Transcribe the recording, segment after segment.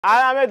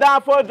I am a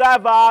downfall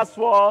driver,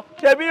 swore.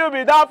 Maybe you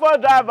be downfall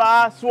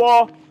driver,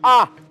 swore.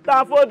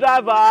 Downfall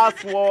driver,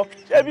 swore.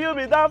 Maybe you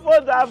be downfall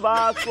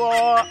driver,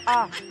 swore.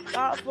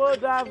 Downfall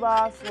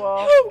driver,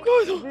 swore.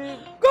 Oh,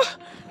 God.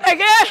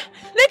 Again,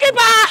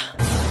 Likiba.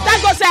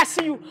 Thank God I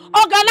see you.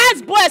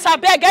 Organized boys, I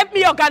beg, help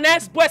me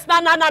organize boys.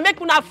 Nah,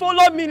 make una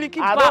follow me,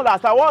 Likiba. I don't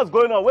understand what's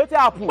going on. What's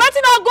happening? What's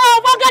not go?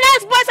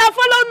 Organized boys and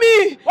follow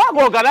me. What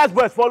go organized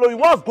boys follow you?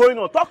 What's going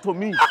on? Talk to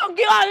me. Oh,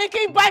 God,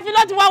 Likiba, if you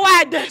not the one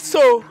why I did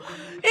so.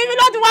 If you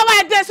not the one why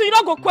I did so, you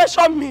don't go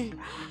question me.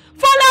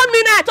 Follow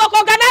me now. Talk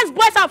organized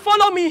boys and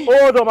follow me.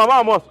 Hold on,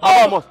 Mama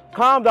Omos.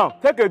 Calm down.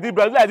 Take a deep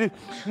breath like this.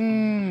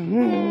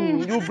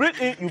 You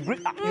breathe in, you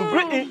breathe out. You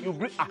breathe in, you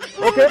breathe out.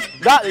 Okay?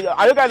 That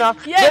are you guys now?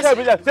 Yes. Take a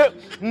breath like say,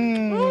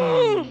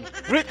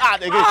 breathe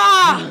out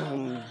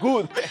again.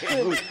 Good.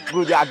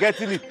 Good. You are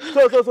getting it.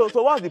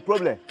 So what's the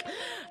problem?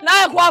 Now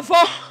I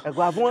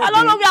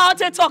don't know where I want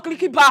to talk,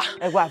 Likiba.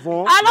 I don't know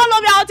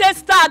where I want to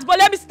start, but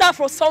let me start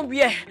from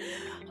somewhere.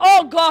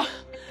 Oh God.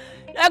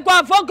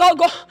 Go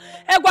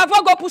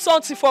put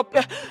something for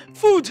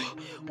food.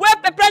 Where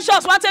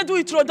Precious want to do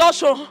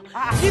introduction.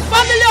 The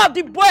family of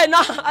the boy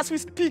now, as we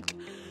speak.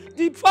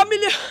 The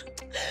family.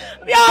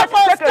 We are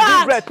for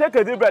start. Take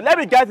a deep breath. Let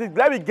me get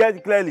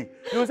it clearly.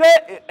 You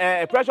say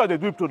Precious they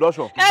do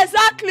introduction.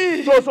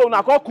 Exactly. So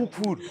now go cook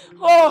food.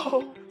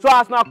 Oh. So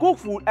as now cook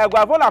food,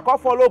 Egwavon come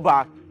follow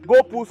back.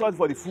 Go put something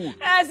for the food.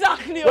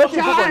 Exactly.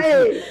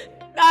 Okay.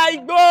 I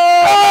go.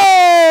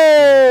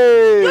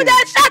 Hey! You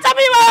just shut up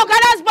me when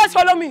organized boys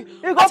follow me.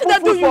 You go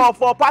put food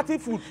for party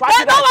food.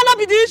 That will not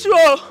be the issue.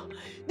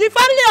 The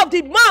family of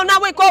the man now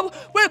we call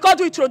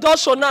do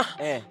introduction now.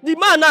 The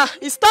man now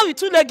he stand with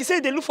 2 legs. He say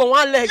they look for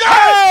 1 leg.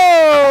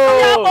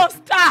 Oh! You must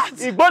start.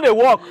 He gonna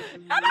walk.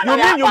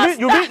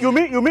 You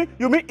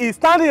mean he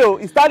standing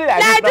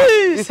like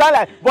this. He stand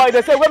like. Boy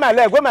they say where my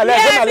leg.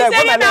 Yes, he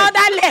say my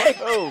other leg.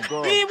 Oh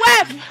God. The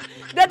wife.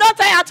 They don't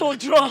tire to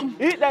drum.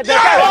 They Lord, they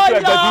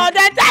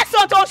tell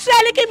so to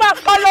share Likiba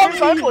follow me.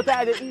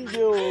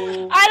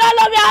 I don't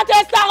know how to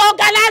start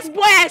organized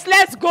boys.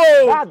 Let's go.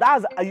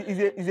 That's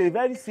is a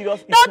very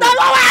serious issue. No, don't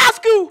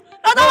ask you.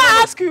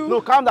 Ask you.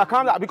 No, calm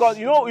down. Because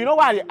you know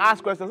why they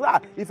ask questions.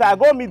 If I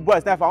go meet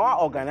boys, if I want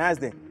to organize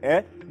them,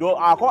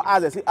 I'll call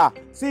ask them,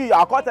 say,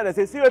 I'll call tell them,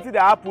 say, see what they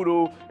have put,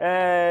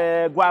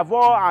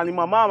 Guavo and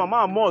Mama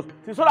Omos,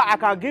 so that I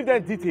can give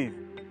them details.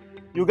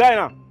 You get it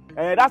now?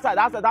 That's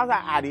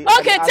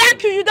okay,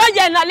 thank you. You don't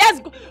hear now.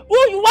 Let's go. Who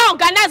you want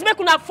organize? Make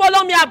una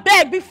follow me. I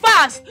beg. Be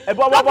fast. Don't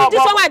be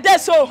this one like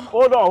this. So.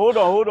 Hold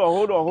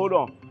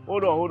on.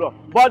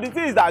 But the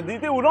thing is that the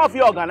thing will not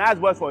feel organized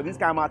boys for this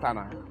kind of matter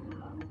now.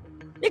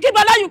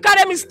 Likiba, now you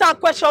carry me stand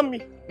question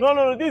me.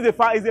 No. This is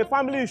a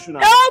family issue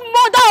now. Oh,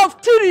 mother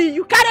of 3,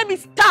 you carry me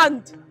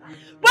stand.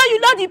 When you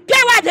know the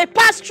pain where they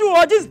pass through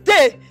on this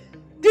day,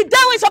 the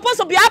day when supposed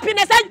to be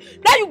happiness, then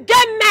you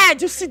get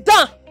mad. You sit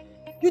down.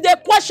 You dey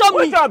question me.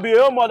 Which one be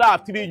your mother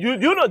of 3? Do you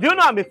know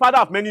I'm a father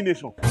of many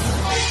nations?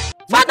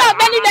 Father of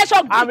many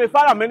nations. I'm a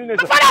father of many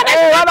nations.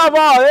 Hey, what up?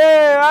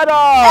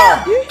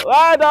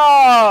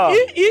 Now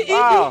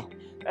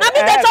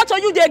me dey talk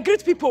to you, they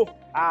greet people.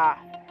 I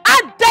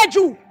dare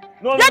you.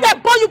 No. They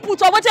born you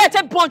put or what they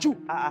say born you.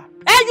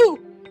 Hey you.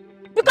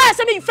 Because I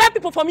say me you friend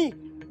people for me.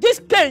 This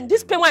pain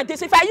one they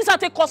say if I use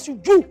that cost you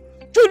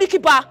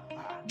Likiba.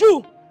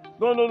 No.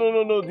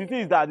 The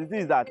thing is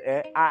that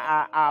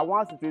I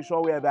want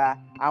situation whereby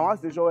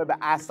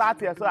I start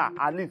here so that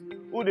at least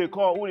who they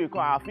call,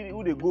 I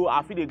feel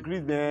they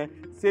greet them,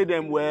 say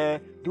them where,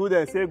 do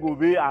them say go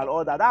be and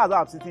all that. That's why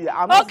I'm sitting here.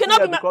 I'm not sitting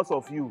here because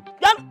of you.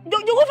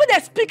 You even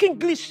they speak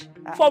English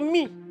for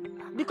me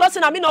because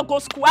I mean not go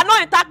school. I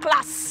not enter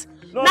class.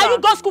 Now you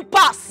go school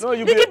pass. No,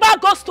 you Likiba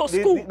goes to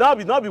school.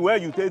 Not be where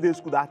you take this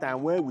school that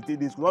time. Where we take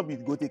this school, not be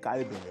go take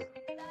carry them.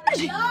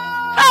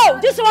 Oh,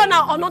 this one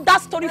now another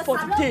story for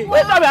the day.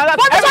 Wait, but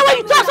this one when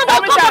you talk, so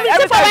don't come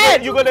and for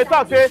head. You gonna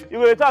talk say,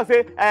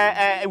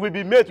 we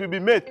be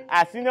mate.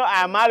 I seen you,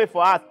 I marry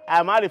for us.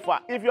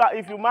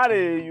 If you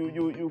marry,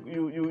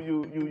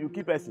 you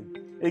keep person.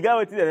 You get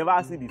what you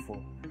never see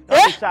before.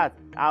 Chat,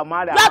 I'll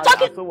marry.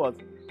 So what?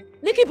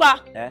 Likiba,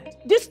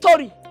 this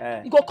story,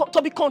 you go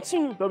to be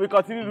continued. To be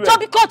continued.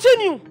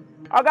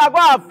 Okay, go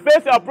and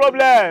face your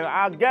problem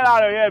and get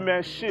out of here,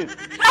 man. Shit.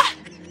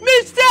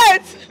 Me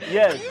shit!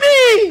 Yes.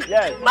 Me!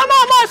 Yes. Mama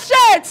Omos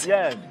shit!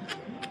 Yes.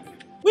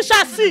 We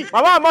shall see.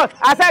 Mama Omos,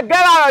 I said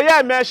get out of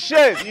here, man.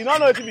 Shit. You don't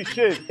know what to be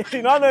shit.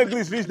 You don't know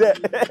English, reach there.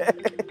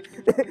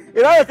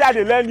 You don't know how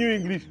they learn new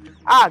English.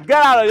 Get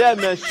out of here,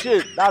 man.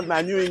 Shit. That's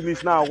my new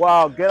English now.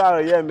 Wow, get out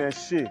of here, man.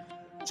 Shit.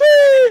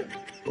 Chee!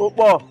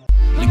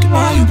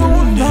 Likiba,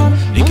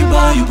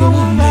 you go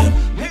wonder.